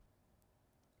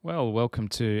Well, welcome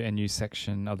to a new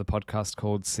section of the podcast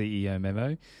called CEO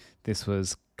Memo. This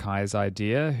was Kai's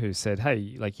idea, who said,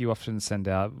 hey, like you often send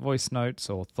out voice notes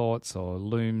or thoughts or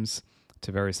looms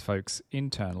to various folks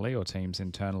internally or teams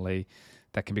internally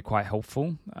that can be quite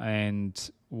helpful. And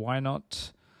why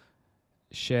not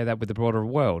share that with the broader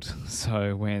world?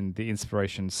 So when the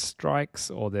inspiration strikes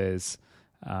or there's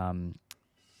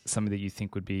something that you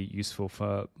think would be useful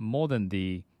for more than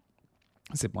the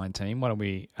Zipline team, why don't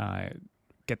we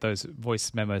get those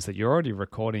voice memos that you're already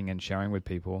recording and sharing with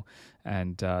people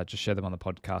and just share them on the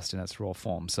podcast in its raw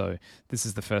form. So this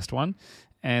is the first one.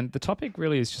 And the topic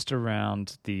really is just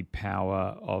around the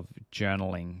power of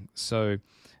journaling. So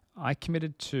I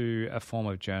committed to a form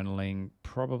of journaling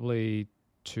probably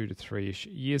 2 to 3-ish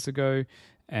years ago,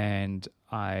 and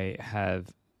I have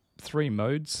 3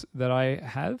 modes that I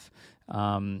have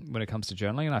when it comes to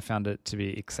journaling, and I found it to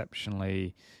be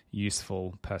exceptionally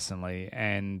useful personally.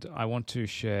 And I want to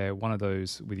share one of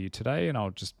those with you today, and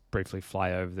I'll just briefly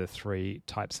fly over the 3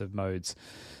 types of modes.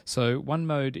 So one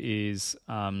mode is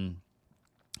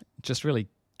just really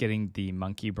getting the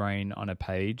monkey brain on a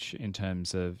page in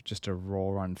terms of just a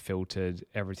raw, unfiltered,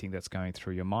 everything that's going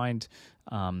through your mind.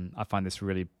 I find this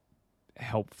really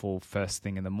helpful first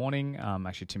thing in the morning.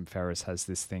 Actually, Tim Ferriss has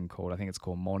this thing called, I think it's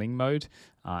called morning mode,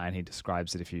 and he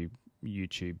describes it if you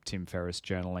YouTube Tim Ferriss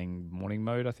journaling morning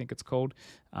mode, I think it's called.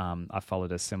 I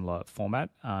followed a similar format,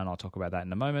 and I'll talk about that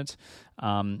in a moment.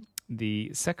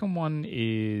 The second one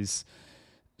is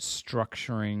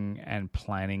structuring and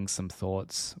planning some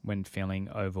thoughts when feeling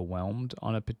overwhelmed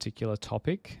on a particular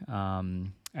topic.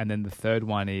 And then the third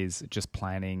one is just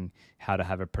planning how to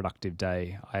have a productive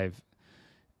day. I've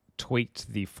tweaked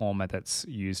the format that's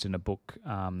used in a book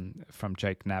from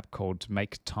Jake Knapp called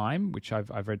Make Time, which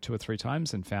I've read 2 or 3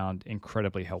 times and found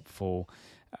incredibly helpful.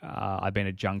 I've been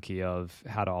a junkie of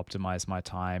how to optimize my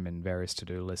time and various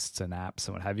to-do lists and apps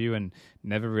and what have you, and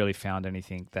never really found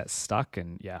anything that stuck.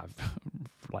 And yeah, I've,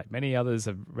 like many others,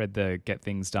 have read the Get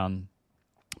Things Done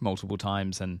multiple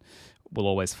times and will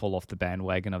always fall off the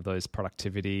bandwagon of those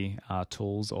productivity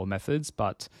tools or methods.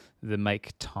 But the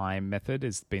Make Time method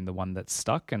has been the one that's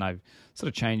stuck, and I've sort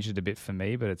of changed it a bit for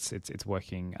me, but it's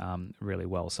working really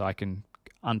well. So I can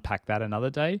unpack that another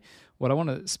day. What I want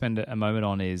to spend a moment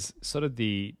on is sort of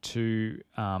the 2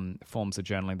 forms of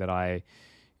journaling that I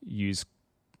use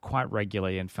quite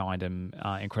regularly and find them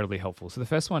incredibly helpful. So the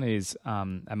first one is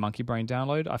a monkey brain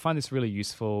download. I find this really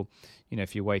useful,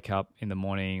 if you wake up in the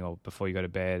morning or before you go to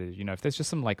bed, if there's just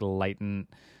some like latent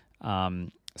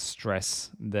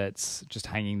stress that's just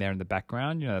hanging there in the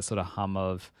background, that sort of hum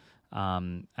of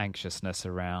anxiousness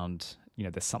around,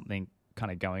 there's something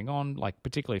kind of going on, like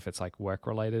particularly if it's like work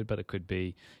related, but it could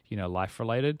be, life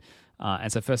related.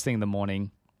 And so first thing in the morning,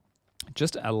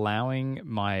 just allowing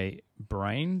my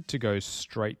brain to go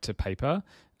straight to paper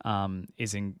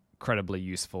is incredibly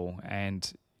useful.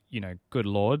 And, good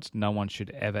Lord, no one should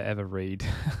ever read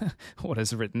what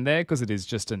is written there, because it is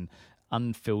just an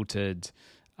unfiltered,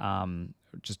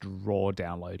 just raw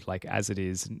download, like as it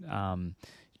is, kind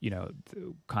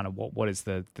of what is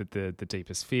the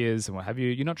deepest fears and what have you.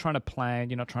 You're not trying to plan,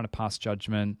 you're not trying to pass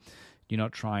judgment, you're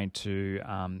not trying to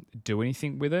do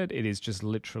anything with it. It is just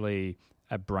literally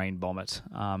a brain vomit.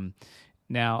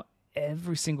 Now,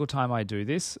 every single time I do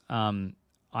this,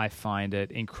 I find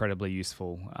it incredibly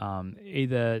useful.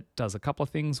 Either does a couple of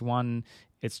things. One,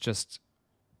 it's just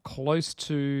close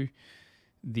to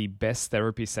the best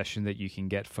therapy session that you can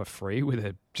get for free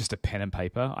with just a pen and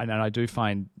paper. And I do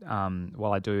find,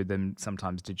 while I do them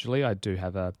sometimes digitally, I do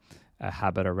have a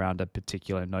habit around a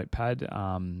particular notepad,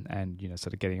 and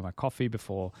sort of getting my coffee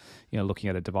before looking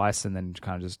at a device, and then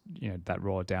kind of just that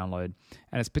raw download.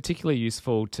 And it's particularly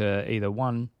useful to either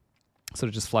one, sort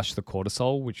of just flush the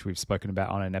cortisol, which we've spoken about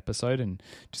on an episode, and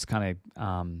just kind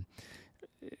of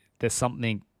there's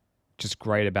something just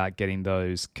great about getting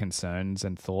those concerns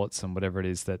and thoughts and whatever it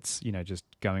is that's just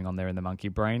going on there in the monkey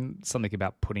brain, something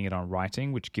about putting it on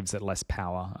writing, which gives it less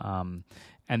power.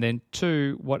 And then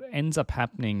 2, what ends up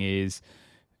happening is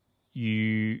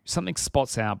something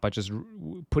spots out by just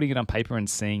putting it on paper and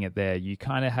seeing it there. You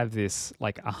kind of have this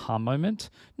like aha moment,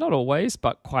 not always,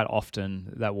 but quite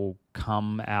often that will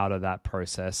come out of that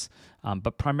process.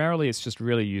 But primarily it's just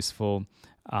really useful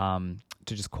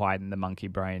to just quieten the monkey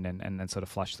brain and sort of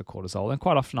flush the cortisol. And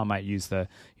quite often I might use the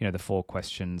 4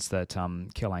 questions that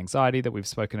kill anxiety that we've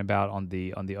spoken about on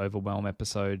the overwhelm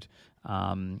episode.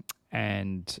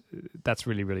 And that's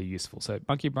really, really useful. So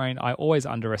monkey brain, I always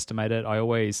underestimate it. I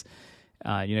always,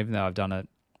 even though I've done it,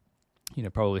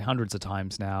 probably hundreds of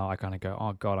times now, I kind of go,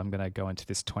 oh God, I'm going to go into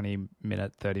this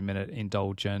 20-minute, 30-minute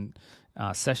indulgent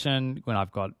session when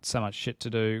I've got so much shit to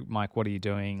do. Mike, what are you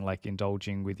doing? Like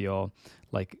indulging with your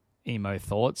like emo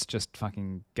thoughts, just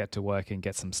fucking get to work and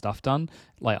get some stuff done.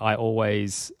 Like I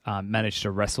always manage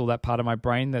to wrestle that part of my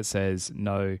brain that says,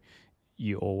 no,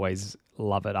 you always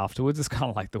love it afterwards. It's kind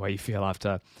of like the way you feel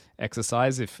after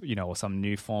exercise, if or some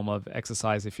new form of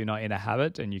exercise. If you're not in a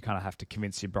habit and you kind of have to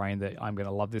convince your brain that I'm going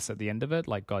to love this at the end of it,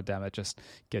 like, God damn it, just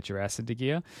get your ass into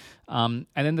gear. And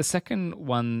then the second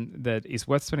one that is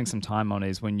worth spending some time on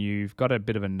is when you've got a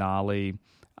bit of a gnarly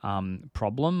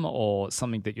problem or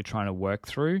something that you're trying to work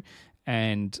through.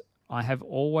 And I have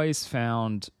always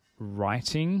found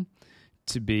writing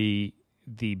to be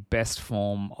the best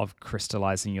form of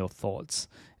crystallizing your thoughts.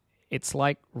 It's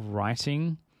like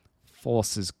writing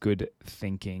forces good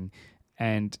thinking.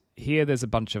 And here there's a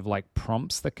bunch of like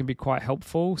prompts that can be quite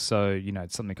helpful. So,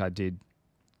 it's something I did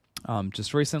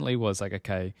just recently was like,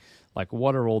 okay, like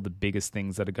what are all the biggest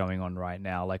things that are going on right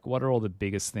now? Like what are all the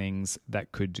biggest things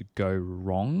that could go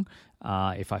wrong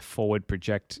if I forward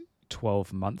project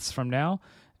 12 months from now?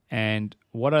 And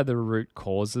what are the root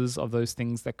causes of those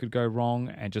things that could go wrong?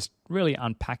 And just really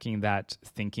unpacking that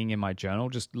thinking in my journal,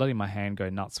 just letting my hand go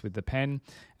nuts with the pen.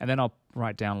 And then I'll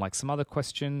write down like some other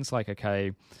questions like,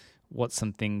 okay, what's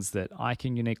some things that I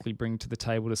can uniquely bring to the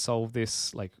table to solve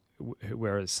this? Like,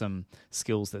 where are some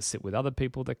skills that sit with other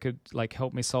people that could like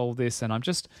help me solve this? And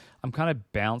I'm kind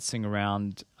of bouncing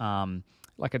around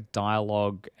like a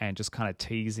dialogue and just kind of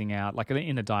teasing out, like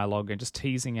in a dialogue and just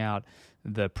teasing out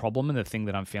the problem and the thing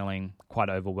that I'm feeling quite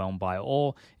overwhelmed by.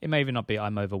 Or it may even not be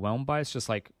I'm overwhelmed by, it's just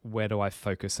like, where do I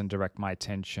focus and direct my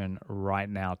attention right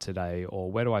now today?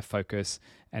 Or where do I focus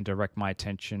and direct my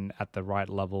attention at the right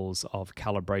levels of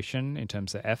calibration in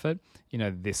terms of effort,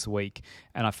 this week?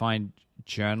 And I find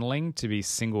journaling to be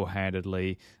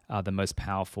single-handedly the most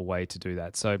powerful way to do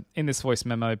that. So in this voice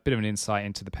memo, a bit of an insight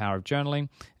into the power of journaling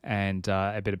and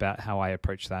a bit about how I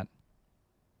approach that.